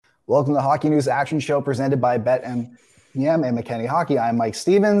Welcome to the Hockey News Action Show presented by BetMGM and McKinney Hockey. I'm Mike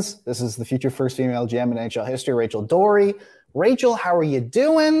Stevens. This is the future first female GM in NHL history, Rachel Dory. Rachel, how are you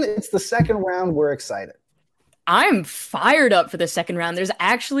doing? It's the second round. We're excited. I'm fired up for the second round. There's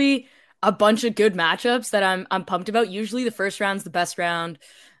actually a bunch of good matchups that I'm pumped about. Usually the first round's the best round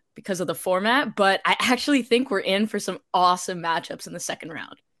because of the format, but I actually think we're in for some awesome matchups in the second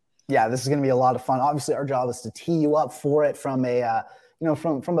round. Yeah, this is going to be a lot of fun. Obviously, our job is to tee you up for it from a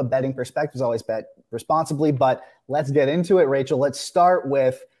from a betting perspective. Always bet responsibly, but let's get into it, Rachel. Let's start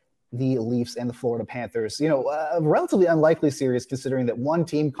with the Leafs and the Florida Panthers. A relatively unlikely series considering that one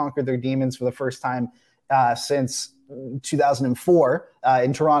team conquered their demons for the first time since 2004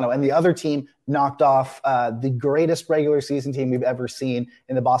 in Toronto, and the other team knocked off the greatest regular season team we've ever seen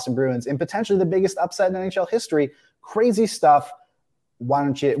in the Boston Bruins, and potentially the biggest upset in NHL history. Crazy stuff. Why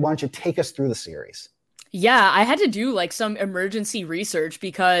don't you take us through the series? Yeah, I had to do some emergency research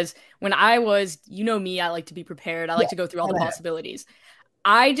because when I was, me, I like to be prepared. I like to go through all the possibilities.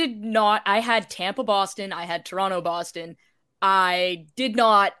 I had Tampa, Boston. I had Toronto, Boston. I did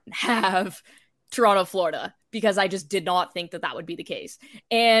not have Toronto, Florida, because I just did not think that would be the case.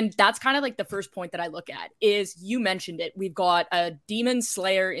 And that's kind of the first point that I look at is, you mentioned it. We've got a Demon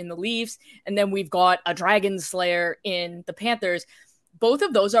Slayer in the Leafs, and then we've got a Dragon Slayer in the Panthers. Both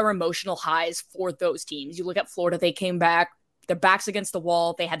of those are emotional highs for those teams. You look at Florida, they came back, their backs against the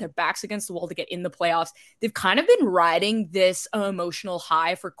wall. They had their backs against the wall to get in the playoffs. They've kind of been riding this emotional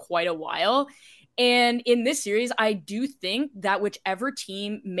high for quite a while. And in this series, I do think that whichever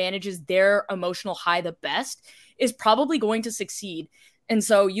team manages their emotional high the best is probably going to succeed. And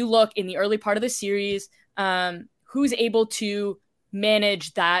so you look in the early part of the series, who's able to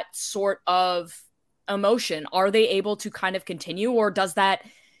manage that sort of emotion? Are they able to kind of continue, or does that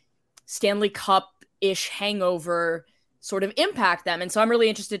Stanley Cup-ish hangover sort of impact them? And so I'm really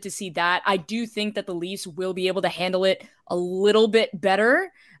interested to see that. I do think that the Leafs will be able to handle it a little bit better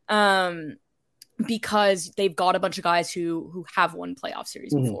because they've got a bunch of guys who have won playoff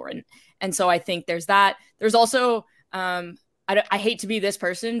series before. And so I think there's that. There's also, I hate to be this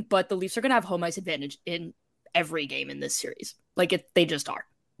person, but the Leafs are going to have home ice advantage in every game in this series. They just are.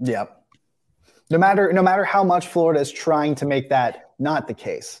 Yep. No matter how much Florida is trying to make that not the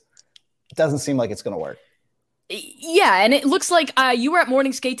case, it doesn't seem like it's going to work. Yeah, and it looks like you were at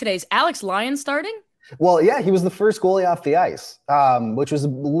morning skate today. Is Alex Lyon starting? Well, yeah, he was the first goalie off the ice, which was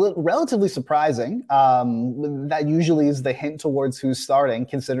relatively surprising. That usually is the hint towards who's starting,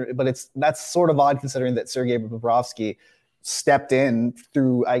 but that's sort of odd considering that Sergei Bobrovsky stepped in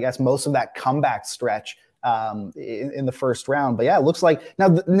through, I guess, most of that comeback stretch in the first round. But yeah, it looks like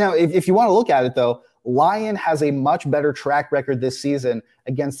now if you want to look at it though, Lyon has a much better track record this season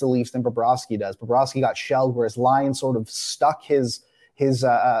against the Leafs than Bobrovsky does. Bobrovsky got shelled, whereas Lyon sort of stuck his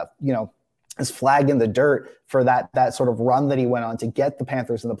flag in the dirt for that sort of run that he went on to get the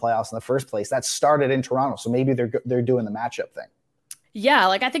Panthers in the playoffs in the first place. That started in Toronto, so maybe they're doing the matchup thing. Yeah,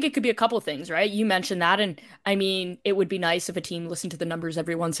 I think it could be a couple of things, right? You mentioned that, and I mean, it would be nice if a team listened to the numbers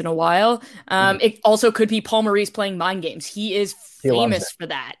every once in a while. It also could be Paul Maurice playing mind games. He is famous for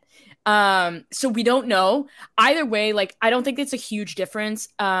that. So we don't know. Either way, I don't think it's a huge difference.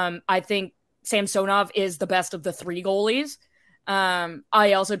 I think Samsonov is the best of the three goalies. I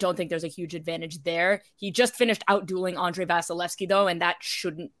also don't think there's a huge advantage there. He just finished out-dueling Andrei Vasilevsky, though, and that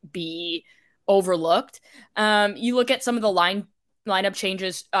shouldn't be overlooked. You look at some of the lineup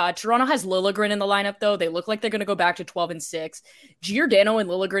changes. Toronto has Liljegren in the lineup, though. They look like they're going to go back to 12-6. Giordano and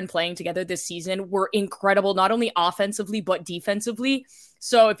Liljegren playing together this season were incredible, not only offensively, but defensively.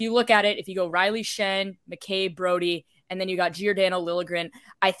 So if you look at it, if you go Riley Shen, McCabe, Brody, and then you got Giordano, Liljegren,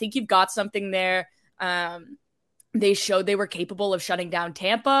 I think you've got something there. They showed they were capable of shutting down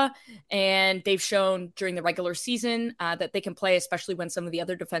Tampa, and they've shown during the regular season that they can play, especially when some of the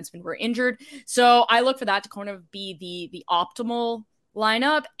other defensemen were injured. So I look for that to kind of be the optimal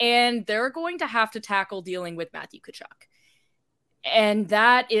lineup, and they're going to have to tackle dealing with Matthew Tkachuk. And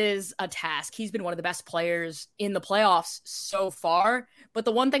that is a task. He's been one of the best players in the playoffs so far. But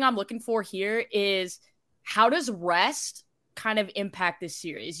the one thing I'm looking for here is, how does rest kind of impact this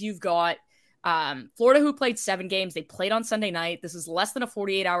series? You've got Florida, who played 7 games. They played on Sunday night. This is less than a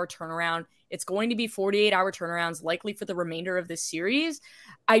 48-hour turnaround. It's going to be 48-hour turnarounds likely for the remainder of this series.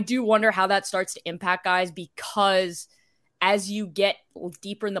 I do wonder how that starts to impact guys, because as you get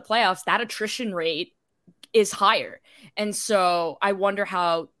deeper in the playoffs, that attrition rate is higher. And so I wonder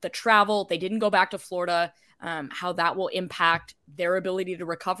how the travel, they didn't go back to Florida, how that will impact their ability to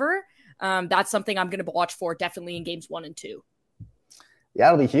recover. That's something I'm going to watch for definitely in games 1 and 2. Yeah,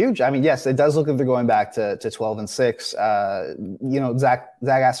 it'll be huge. I mean, yes, it does look like they're going back to 12-6. Zach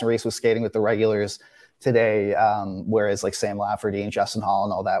Aston Reese was skating with the regulars today, whereas like Sam Lafferty and Justin Hall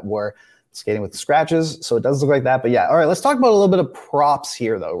and all that were skating with the scratches. So it does look like that. But yeah, all right, let's talk about a little bit of props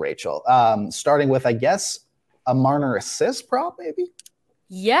here, though, Rachel. Starting with, I guess, a Marner assist prop, maybe?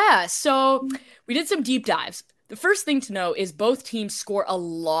 Yeah, so we did some deep dives. The first thing to know is both teams score a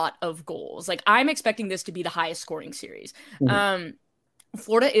lot of goals. Like, I'm expecting this to be the highest scoring series. Mm-hmm.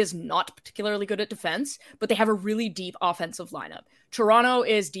 Florida is not particularly good at defense, but they have a really deep offensive lineup. Toronto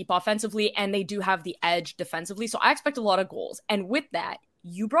is deep offensively, and they do have the edge defensively. So I expect a lot of goals. And with that,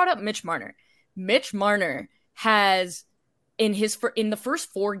 you brought up Mitch Marner. Mitch Marner has, in the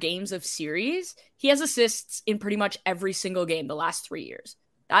first 4 games of series, he has assists in pretty much every single game the last 3 years.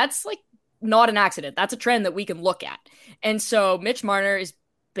 That's like not an accident. That's a trend that we can look at. And so Mitch Marner has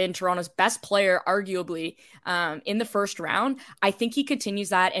been Toronto's best player, arguably, in the first round. I think he continues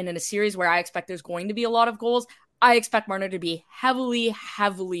that. And in a series where I expect there's going to be a lot of goals, I expect Marner to be heavily,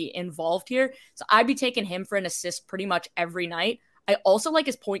 heavily involved here. So I'd be taking him for an assist pretty much every night. I also like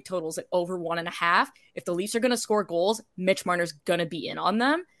his point totals at over 1.5. If the Leafs are going to score goals, Mitch Marner's going to be in on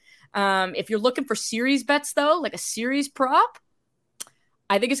them. If you're looking for series bets, though, like a series prop,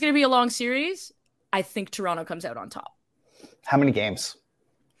 I think it's going to be a long series. I think Toronto comes out on top. How many games?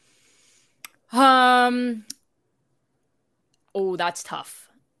 Oh, that's tough.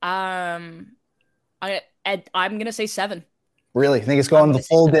 I'm gonna say 7. Really? You think it's going the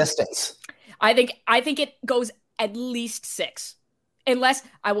full distance? I think it goes at least 6. Unless,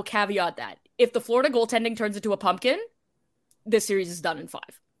 I will caveat that, if the Florida goaltending turns into a pumpkin, this series is done in 5.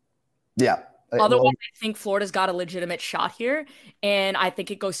 Yeah. Otherwise, I think Florida's got a legitimate shot here, and I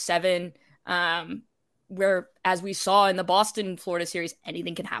think it goes 7. Where, as we saw in the Boston-Florida series,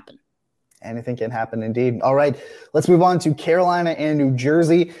 anything can happen. Anything can happen, indeed. All right, let's move on to Carolina and New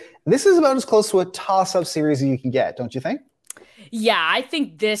Jersey. This is about as close to a toss-up series as you can get, don't you think? Yeah, I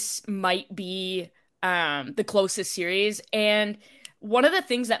think this might be the closest series. And one of the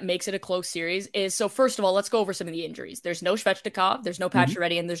things that makes it a close series is, so first of all, let's go over some of the injuries. There's no Svechnikov, there's no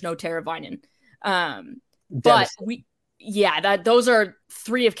Pacioretty, and there's no Teravainen. But those are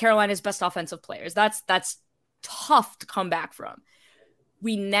 3 of Carolina's best offensive players. That's tough to come back from.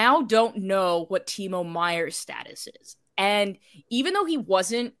 We now don't know what Timo Meier's status is. And even though he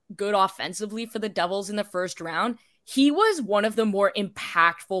wasn't good offensively for the Devils in the first round, he was one of the more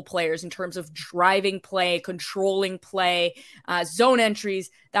impactful players in terms of driving play, controlling play, zone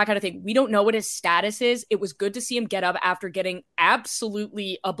entries, that kind of thing. We don't know what his status is. It was good to see him get up after getting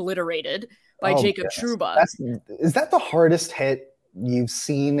absolutely obliterated by Jacob Trouba. Is that the hardest hit you've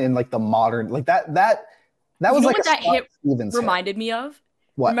seen in like the modern, like that was like that hit reminded me of?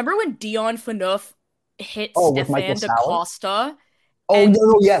 What? Remember when Dion Phaneuf hit Stefan DaCosta?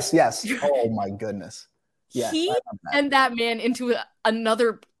 Yes. Oh my goodness. Yes, he sent that man into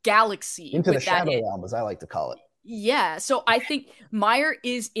another galaxy. Into the shadow realm, as I like to call it. Yeah, so I think Meier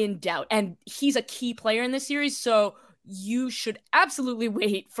is in doubt, and he's a key player in this series, so you should absolutely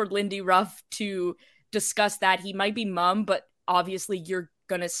wait for Lindy Ruff to discuss that. He might be mum, but obviously you're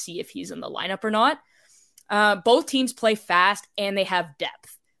going to see if he's in the lineup or not. Both teams play fast and they have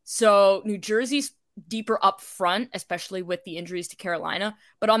depth. So New Jersey's deeper up front, especially with the injuries to Carolina.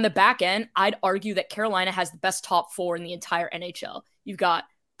 But on the back end, I'd argue that Carolina has the best top 4 in the entire NHL. You've got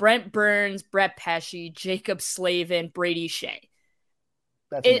Brent Burns, Brett Pesce, Jacob Slavin, Brady Shea.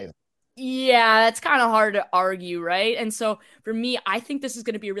 That's amazing. Yeah, that's kind of hard to argue, right? And so for me, I think this is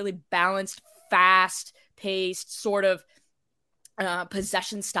going to be a really balanced, fast-paced sort of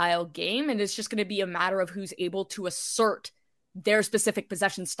possession style game, and it's just going to be a matter of who's able to assert their specific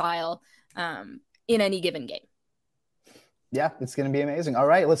possession style in any given game. Yeah, it's going to be amazing. All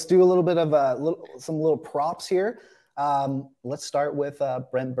right, let's do a little bit of some little props here. Let's start with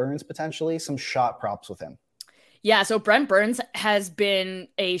Brent Burns, potentially some shot props with him. Yeah, so Brent Burns has been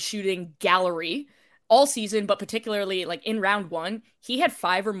a shooting gallery all season, but particularly like in round 1, he had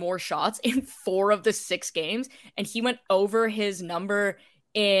 5 or more shots in 4 of the 6 games, and he went over his number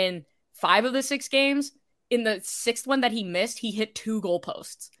in 5 of the 6 games. In the 6th one that he missed, he hit 2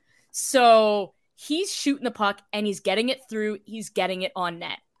 goalposts. So he's shooting the puck and he's getting it through. He's getting it on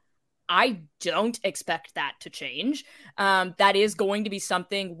net. I don't expect that to change. That is going to be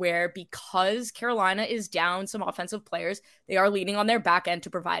something where, because Carolina is down some offensive players, they are leaning on their back end to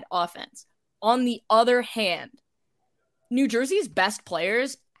provide offense. On the other hand, New Jersey's best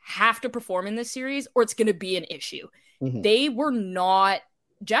players have to perform in this series or it's going to be an issue. Mm-hmm. They were not...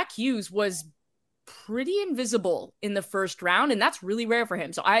 Jack Hughes was pretty invisible in the first round, and that's really rare for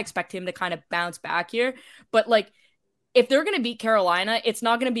him. So I expect him to kind of bounce back here. But like, if they're going to beat Carolina, it's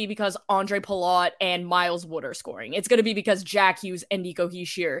not going to be because Andre Palat and Miles Wood are scoring. It's going to be because Jack Hughes and Nico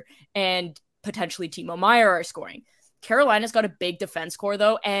Hischier and potentially Timo Meier are scoring. Carolina's got a big defense core,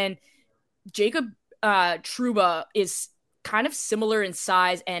 though, and Jacob Trouba is kind of similar in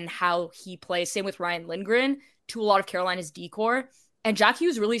size and how he plays. Same with Ryan Lindgren to a lot of Carolina's D-core. And Jack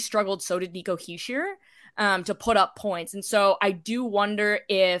Hughes really struggled, so did Nico Hischier, to put up points. And so I do wonder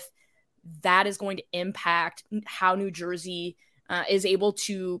if that is going to impact how New Jersey is able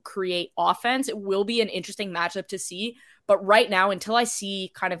to create offense. It will be an interesting matchup to see. But right now, until I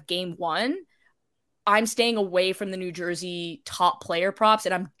see kind of game one, I'm staying away from the New Jersey top player props,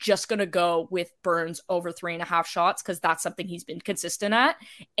 and I'm just going to go with Burns over 3.5 shots because that's something he's been consistent at.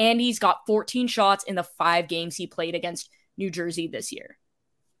 And he's got 14 shots in the 5 games he played against New Jersey this year.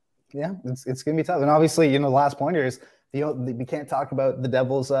 Yeah, it's going to be tough. And obviously, the last pointer is we can't talk about the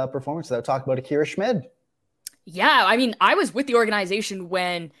Devils' performance without talking about Akira Schmid. Yeah, I mean, I was with the organization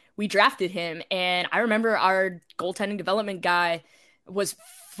when we drafted him, and I remember our goaltending development guy was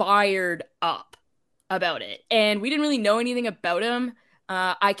fired up about it. And we didn't really know anything about him.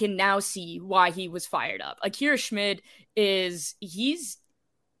 I can now see why he was fired up. Akira Schmid he's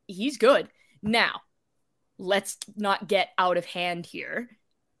good. Now, let's not get out of hand here.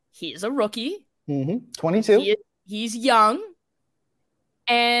 He is a rookie. 22. He's young.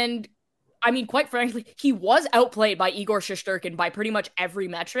 And I mean, quite frankly, he was outplayed by Igor Shesterkin by pretty much every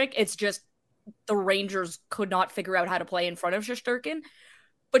metric. It's just the Rangers could not figure out how to play in front of Shesterkin.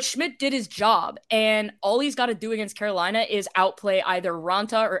 But Schmidt did his job, and all he's got to do against Carolina is outplay either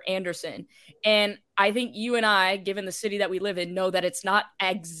Ranta or Anderson. And I think you and I, given the city that we live in, know that it's not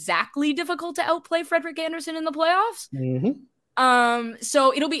exactly difficult to outplay Frederik Anderson in the playoffs.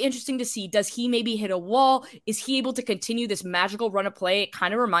 So it'll be interesting to see. Does he maybe hit a wall? Is he able to continue this magical run of play? It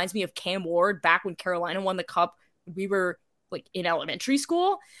kind of reminds me of Cam Ward back when Carolina won the Cup. We were like in elementary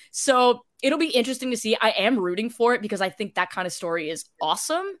school. So it'll be interesting to see. I am rooting for it because I think that kind of story is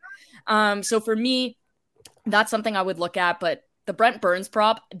awesome. So for me, that's something I would look at. But the Brent Burns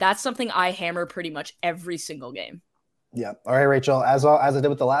prop, that's something I hammer pretty much every single game. Yeah. All right, Rachel, as I did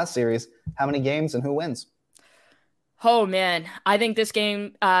with the last series, how many games and who wins? Oh, man. I think this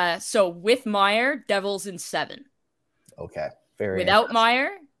game, so with Meier, Devils in 7. Okay. Without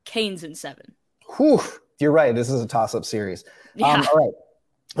Meier, Canes in 7. Whew. You're right. This is a toss-up series. Yeah. All right.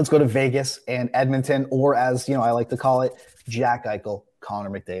 Let's go to Vegas and Edmonton, or as I like to call it, Jack Eichel, Connor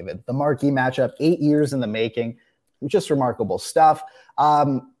McDavid. The marquee matchup, 8 years in the making. Just remarkable stuff.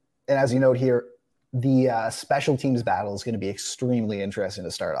 And as you note here, the special teams battle is going to be extremely interesting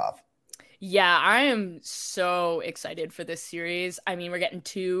to start off. Yeah, I am so excited for this series. I mean, we're getting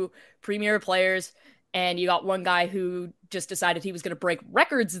 2 premier players, and you got one guy who just decided he was going to break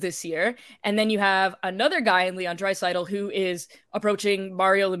records this year. And then you have another guy in Leon Draisaitl who is approaching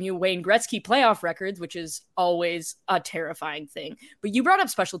Mario Lemieux, Wayne Gretzky playoff records, which is always a terrifying thing. But you brought up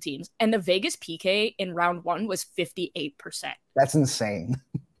special teams, and the Vegas PK in round 1 was 58%. That's insane.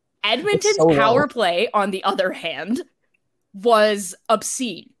 Edmonton's power play, on the other hand, was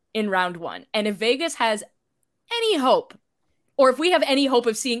obscene in round 1. And if Vegas has any hope, or if we have any hope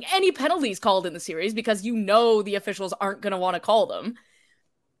of seeing any penalties called in the series, because the officials aren't going to want to call them,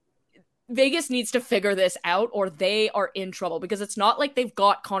 Vegas needs to figure this out or they are in trouble, because it's not like they've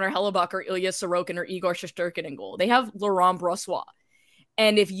got Connor Hellebuck or Ilya Sorokin or Igor Shesterkin in goal. They have Laurent Brossoit.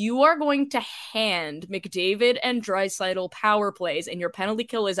 And if you are going to hand McDavid and Draisaitl power plays and your penalty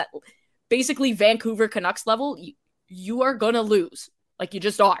kill is at basically Vancouver Canucks level, you are going to lose. Like, you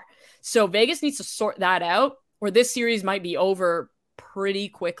just are. So Vegas needs to sort that out, or this series might be over pretty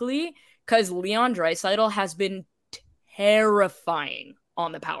quickly, because Leon Draisaitl has been terrifying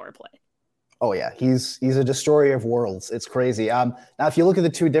on the power play. Oh, yeah. He's a destroyer of worlds. It's crazy. Now, if you look at the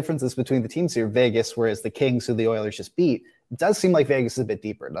 2 differences between the teams here, Vegas, whereas the Kings, who the Oilers just beat, it does seem like Vegas is a bit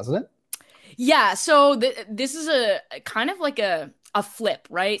deeper, doesn't it? Yeah, so this is a kind of like a flip,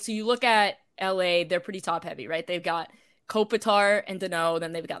 right? So you look at LA, they're pretty top-heavy, right? They've got Kopitar and Danault,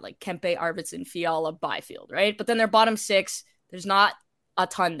 then they've got like Kempe, Arvidsson, Fiala, Byfield, right? But then their bottom 6, there's not a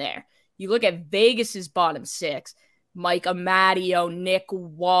ton there. You look at Vegas's bottom 6, Mike Amadio, Nick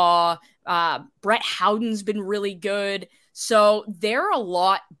Waugh, Brett Howden's been really good. So they're a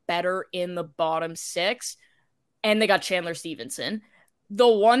lot better in the bottom 6, and they got Chandler Stevenson. The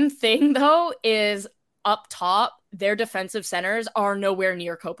one thing, though, is up top, their defensive centers are nowhere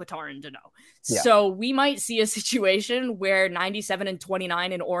near Kopitar and Danault. Yeah. So we might see a situation where 97 and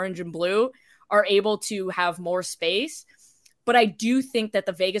 29 in orange and blue are able to have more space. But I do think that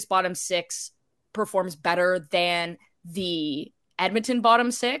the Vegas bottom 6 performs better than the Edmonton bottom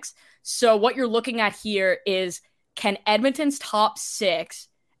 6. So what you're looking at here is can Edmonton's top six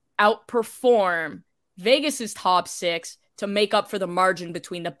outperform Vegas's top six to make up for the margin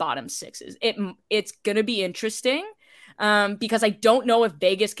between the bottom sixes? It's going to be interesting because I don't know if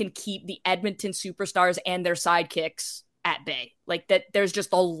Vegas can keep the Edmonton superstars and their sidekicks at bay. Like that, there's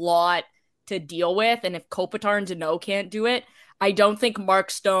just a lot to deal with. And if Kopitar and Deneau can't do it, I don't think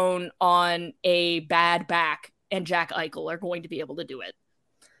Mark Stone on a bad back and Jack Eichel are going to be able to do it.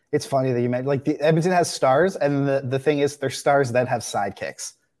 It's funny that you meant like Edmonton has stars, and the thing is, they're stars that have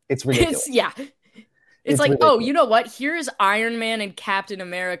sidekicks. It's ridiculous. It's like, ridiculous. Oh, you know what? Here's Iron Man and Captain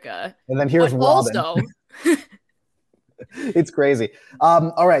America, and then here's Robin. Also, it's crazy.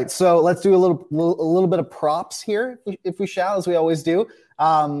 All right, so let's do a little bit of props here, if we shall, as we always do.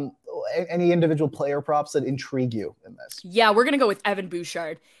 Any individual player props that intrigue you in this? Yeah, we're going to go with Evan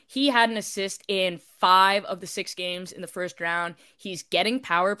Bouchard. He had an assist in 5 of the 6 games in the first round. He's getting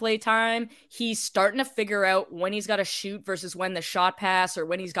power play time. He's starting to figure out when he's got to shoot versus when the shot pass or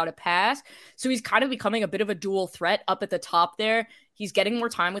when he's got to pass. So he's kind of becoming a bit of a dual threat up at the top there. He's getting more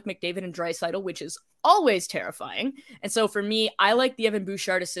time with McDavid and Draisaitl, which is always terrifying. And so for me, I like the Evan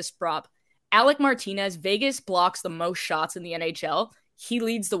Bouchard assist prop. Alec Martinez, Vegas blocks the most shots in the NHL. He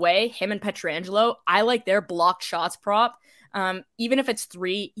leads the way, him and Pietrangelo. I like their blocked shots prop. Even if it's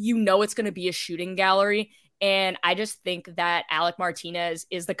 3, you know it's going to be a shooting gallery. And I just think that Alec Martinez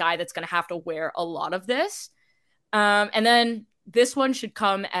is the guy that's going to have to wear a lot of this. And then this one should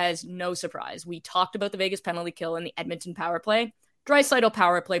come as no surprise. We talked about the Vegas penalty kill and the Edmonton power play. Draisaitl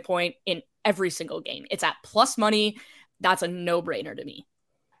power play point in every single game. It's at plus money. That's a no-brainer to me.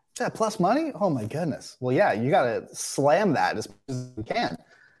 Yeah, plus money? Oh my goodness. Well, yeah, you got to slam that as much as you can.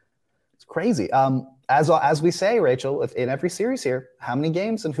 It's crazy. As we say, Rachel, in every series here, how many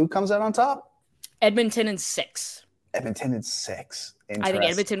games and who comes out on top? Edmonton in 6. Edmonton in 6. I think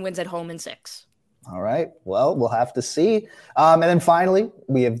Edmonton wins at home in 6. All right. Well, we'll have to see. And then finally,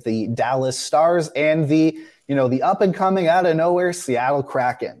 we have the Dallas Stars and the up and coming out of nowhere Seattle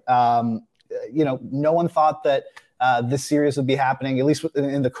Kraken. No one thought that this series would be happening, at least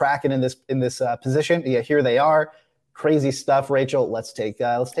in the Kraken in this position. Yeah, here they are. Crazy stuff, Rachel. Let's take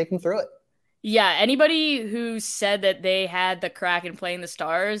them through it. Yeah, anybody who said that they had the Kraken playing the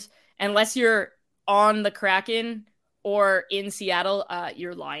Stars, unless you're on the Kraken or in Seattle,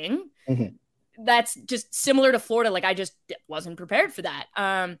 you're lying. Mm-hmm. That's just similar to Florida. Like, I just wasn't prepared for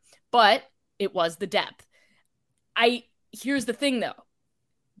that. But it was the depth. Here's the thing, though.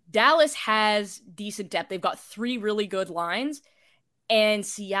 Dallas has decent depth. They've got 3 really good lines. And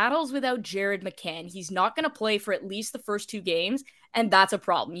Seattle's without Jared McCann. He's not going to play for at least the first 2 games. And that's a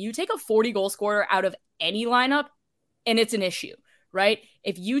problem. You take a 40-goal scorer out of any lineup, and it's an issue, right?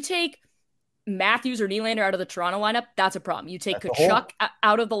 If you take Matthews or Nylander out of the Toronto lineup, that's a problem. You take Tkachuk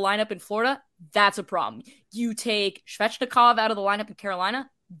out of the lineup in Florida, that's a problem. You take Svechnikov out of the lineup in Carolina,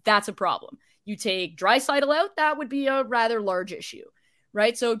 that's a problem. You take Draisaitl out, that would be a rather large issue,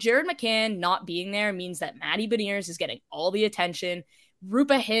 right? So Jared McCann not being there means that Matty Beniers is getting all the attention.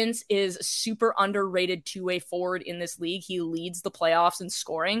 Rupa Hintz is a super underrated two-way forward in this league. He leads the playoffs in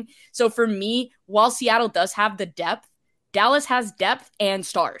scoring. So for me, while Seattle does have the depth, Dallas has depth and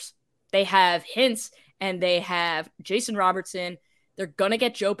stars. They have Hintz and they have Jason Robertson. They're going to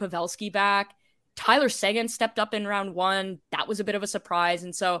get Joe Pavelski back. Tyler Seguin stepped up in round 1. That was a bit of a surprise.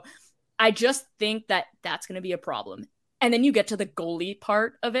 And so I just think that that's going to be a problem. And then you get to the goalie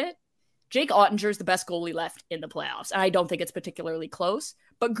part of it. Jake Ottinger is the best goalie left in the playoffs. And I don't think it's particularly close.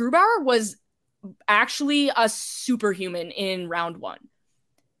 But Grubauer was actually a superhuman in round 1.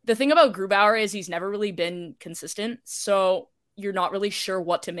 The thing about Grubauer is he's never really been consistent. So you're not really sure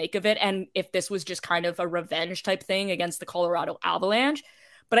what to make of it. And if this was just kind of a revenge type thing against the Colorado Avalanche.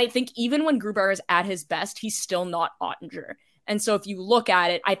 But I think even when Grubauer is at his best, he's still not Ottinger. And so if you look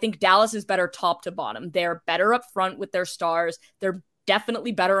at it, I think Dallas is better top to bottom. They're better up front with their stars. They're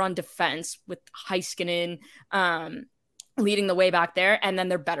definitely better on defense with Heiskanen leading the way back there. And then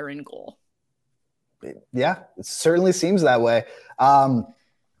they're better in goal. Yeah, it certainly seems that way.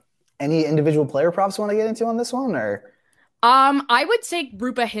 Any individual player props you want to get into on this one, or? I would say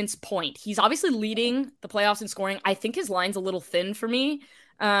Rupa Hintz point. He's obviously leading the playoffs in scoring. I think his line's a little thin for me.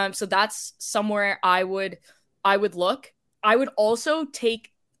 So that's somewhere I would look. I would also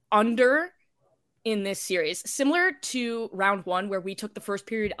take under in this series, similar to round 1, where we took the first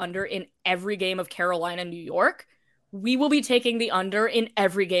period under in every game of Carolina, New York. We will be taking the under in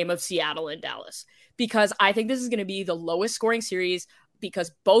every game of Seattle and Dallas, because I think this is going to be the lowest scoring series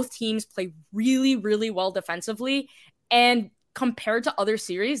because both teams play really, really well defensively. And compared to other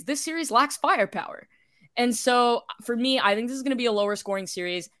series, this series lacks firepower. And so for me, I think this is going to be a lower scoring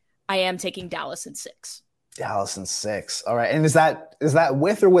series. I am taking Dallas in 6. Dallas in 6. All right. And is that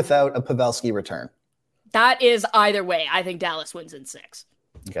with or without a Pavelski return? That is either way. I think Dallas wins in 6.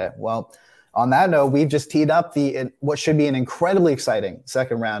 Okay. Well, on that note, we've just teed up what should be an incredibly exciting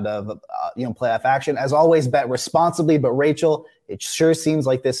second round of playoff action. As always, bet responsibly. But Rachel, it sure seems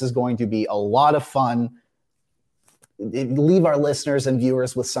like this is going to be a lot of fun. Leave our listeners and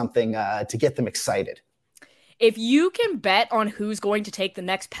viewers with something to get them excited. If you can bet on who's going to take the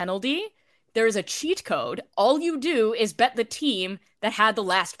next penalty, there is a cheat code. All you do is bet the team that had the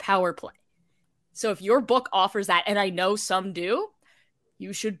last power play. So if your book offers that, and I know some do,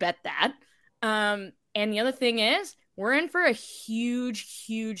 you should bet that. And the other thing is, we're in for a huge,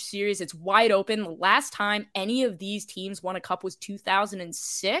 huge series. It's wide open. The last time any of these teams won a cup was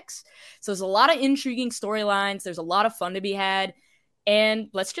 2006. So there's a lot of intriguing storylines. There's a lot of fun to be had. And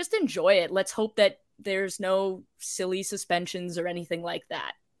let's just enjoy it. Let's hope that there's no silly suspensions or anything like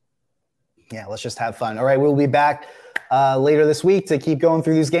that. Yeah, let's just have fun. All right, we'll be back later this week to keep going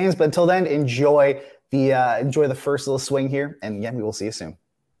through these games. But until then, enjoy the first little swing here. And yeah, we will see you soon.